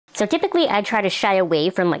So typically I try to shy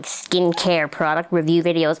away from like skincare product review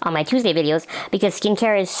videos on my Tuesday videos because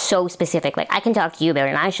skincare is so specific. Like I can talk to you about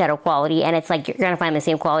an eyeshadow quality and it's like you're gonna find the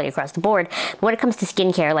same quality across the board. But when it comes to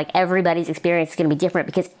skincare, like everybody's experience is gonna be different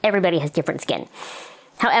because everybody has different skin.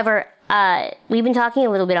 However, we've been talking a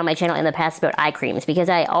little bit on my channel in the past about eye creams because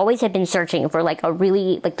I always have been searching for like a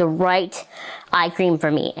really, like the right eye cream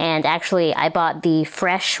for me. And actually I bought the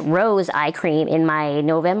Fresh Rose eye cream in my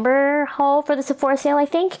November haul for the Sephora sale, I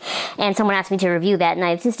think. And someone asked me to review that and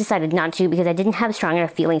I've since decided not to because I didn't have strong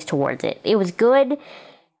enough feelings towards it. It was good,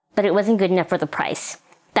 but it wasn't good enough for the price.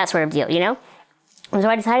 That sort of deal, you know? And so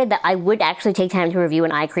I decided that I would actually take time to review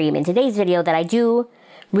an eye cream in today's video that I do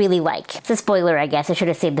really like. It's a spoiler, I guess. I should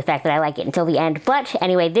have saved the fact that I like it until the end. But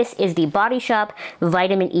anyway, this is the Body Shop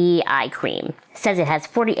Vitamin E Eye Cream. It says it has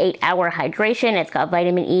 48-hour hydration. It's got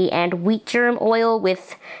vitamin E and wheat germ oil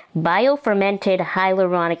with biofermented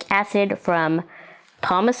hyaluronic acid from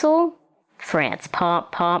Pomicil, France.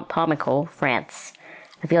 Pomicil, France.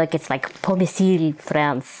 I feel like it's like Pomicil,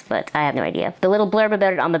 France, but I have no idea. The little blurb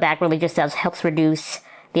about it on the back really just says helps reduce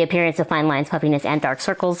the appearance of fine lines, puffiness, and dark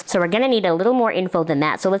circles. So we're gonna need a little more info than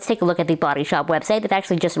that. So let's take a look at the Body Shop website. They've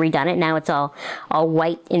actually just redone it. Now it's all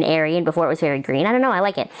white and airy, and before it was very green. I don't know, I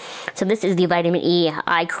like it. So this is the Vitamin E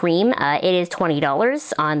Eye Cream. It is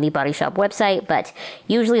 $20 on the Body Shop website, but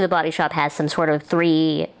usually the Body Shop has some sort of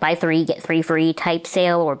buy 3, get 3 free type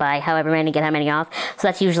sale, or buy however many, get how many off. So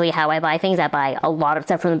that's usually how I buy things. I buy a lot of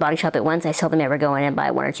stuff from the Body Shop at once. I seldom ever go in and buy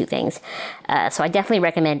 1 or 2 things. So I definitely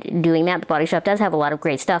recommend doing that. The Body Shop does have a lot of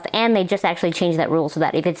great stuff, and they just actually changed that rule so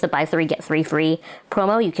that if it's the buy 3 get 3 free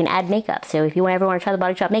promo, you can add makeup. So if you ever want to try the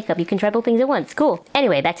Body Shop makeup, you can try both things at once. Cool.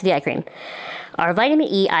 Anyway, back to the eye cream. Our Vitamin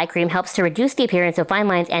E Eye Cream helps to reduce the appearance of fine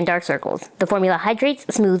lines and dark circles. The formula hydrates,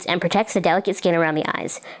 smooths, and protects the delicate skin around the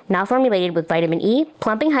eyes. Now formulated with vitamin E,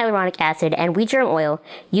 plumping hyaluronic acid, and wheat germ oil,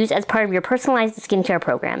 used as part of your personalized skincare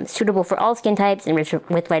program. Suitable for all skin types, enriched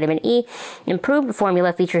with vitamin E. Improved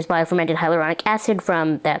formula features biofermented hyaluronic acid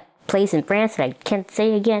from that place in France that I can't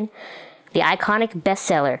say again. The iconic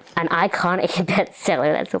bestseller. An iconic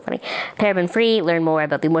bestseller. That's so funny. Paraben free. Learn more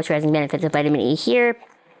about the moisturizing benefits of vitamin E here.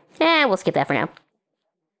 And we'll skip that for now.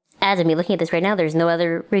 As of me looking at this right now, there's no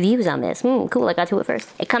other reviews on this. Cool, I got to it first.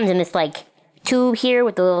 It comes in this like tube here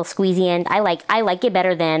with the little squeezy end. I like it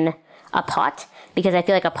better than a pot, because I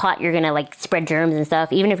feel like a pot you're gonna like spread germs and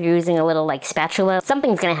stuff. Even if you're using a little like spatula,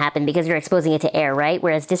 something's gonna happen because you're exposing it to air, right?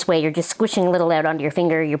 Whereas this way you're just squishing a little out onto your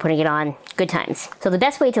finger, you're putting it on. Good times. So the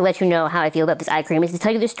best way to let you know how I feel about this eye cream is to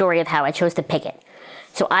tell you the story of how I chose to pick it.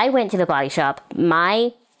 So I went to the Body Shop.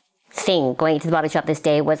 My thing going to the Body Shop this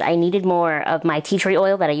day was I needed more of my tea tree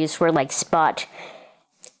oil that I use for like spot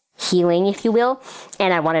healing, if you will,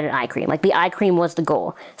 and I wanted an eye cream. Like the eye cream was the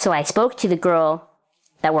goal. So I spoke to the girl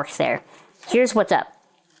that works there. Here's what's up.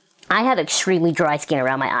 I have extremely dry skin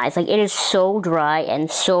around my eyes. Like it is so dry and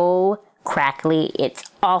so crackly. It's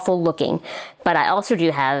awful looking. But I also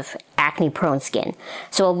do have acne prone skin.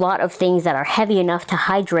 So a lot of things that are heavy enough to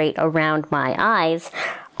hydrate around my eyes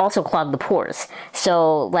also clog the pores.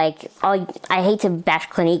 So like I hate to bash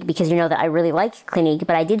Clinique because you know that I really like Clinique,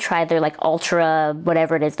 but I did try their like ultra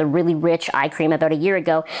whatever it is, the really rich eye cream about a year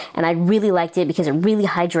ago, and I really liked it because it really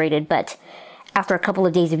hydrated, but after a couple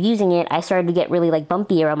of days of using it, I started to get really like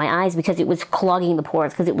bumpy around my eyes because it was clogging the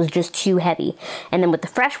pores because it was just too heavy. And then with the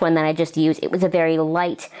fresh one that I just used, it was a very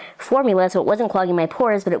light formula, so it wasn't clogging my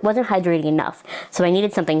pores, but it wasn't hydrating enough. So I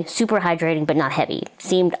needed something super hydrating but not heavy.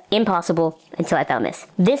 Seemed impossible until I found this.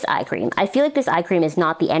 This eye cream. I feel like this eye cream is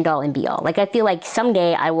not the end all and be all. Like I feel like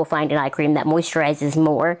someday I will find an eye cream that moisturizes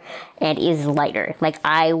more and is lighter. Like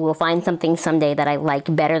I will find something someday that I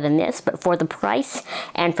like better than this, but for the price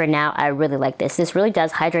and for now, I really like this. This really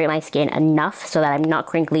does hydrate my skin enough so that I'm not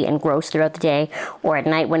crinkly and gross throughout the day or at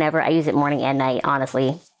night whenever. I use it morning and night,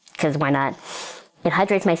 honestly, because why not? It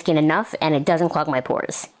hydrates my skin enough and it doesn't clog my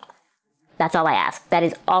pores. That's all I ask. That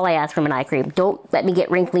is all I ask from an eye cream. Don't let me get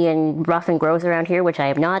wrinkly and rough and gross around here, which I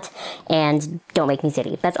have not, and don't make me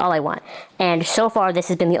zitty. That's all I want. And so far, this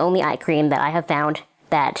has been the only eye cream that I have found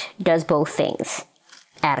that does both things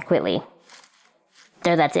adequately.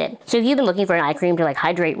 So that's it. So if you've been looking for an eye cream to like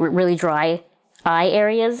hydrate really dry eye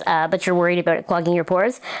areas, but you're worried about it clogging your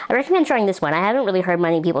pores, I recommend trying this one. I haven't really heard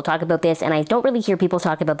many people talk about this, and I don't really hear people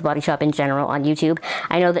talk about the Body Shop in general on YouTube.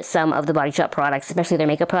 I know that some of the Body Shop products, especially their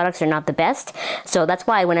makeup products, are not the best, so that's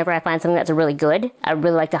why whenever I find something that's really good, I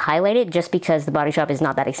really like to highlight it just because the Body Shop is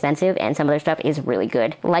not that expensive, and some of their stuff is really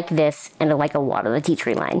good, like this, and like a lot of the tea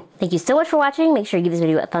tree line. Thank you so much for watching. Make sure you give this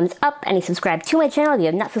video a thumbs up, and you subscribe to my channel if you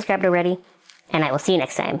have not subscribed already, and I will see you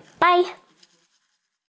next time. Bye!